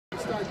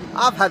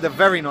I've had a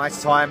very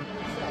nice time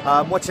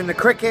watching the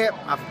cricket.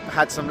 I've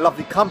had some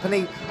lovely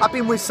company. I've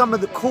been with some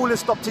of the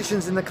coolest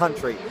opticians in the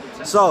country.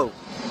 So,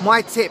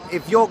 my tip,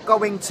 if you're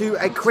going to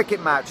a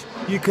cricket match,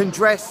 you can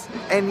dress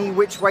any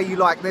which way you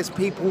like. There's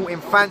people in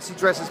fancy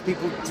dresses,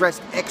 people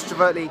dressed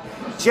extrovertly.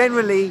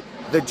 Generally,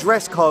 the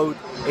dress code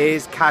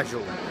is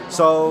casual.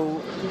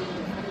 So,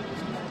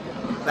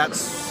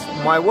 that's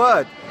my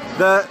word.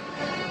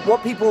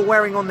 What people are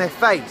wearing on their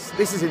face,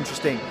 this is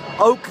interesting.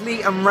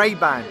 Oackly and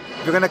Rayban.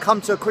 If you're going to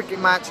come to a cricket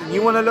match and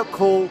you want to look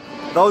cool,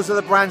 those are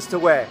the brands to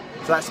wear.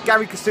 So that's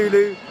Gary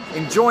Kasulu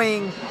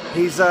enjoying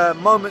his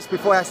moments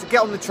before he has to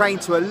get on the train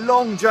to a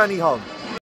long journey home.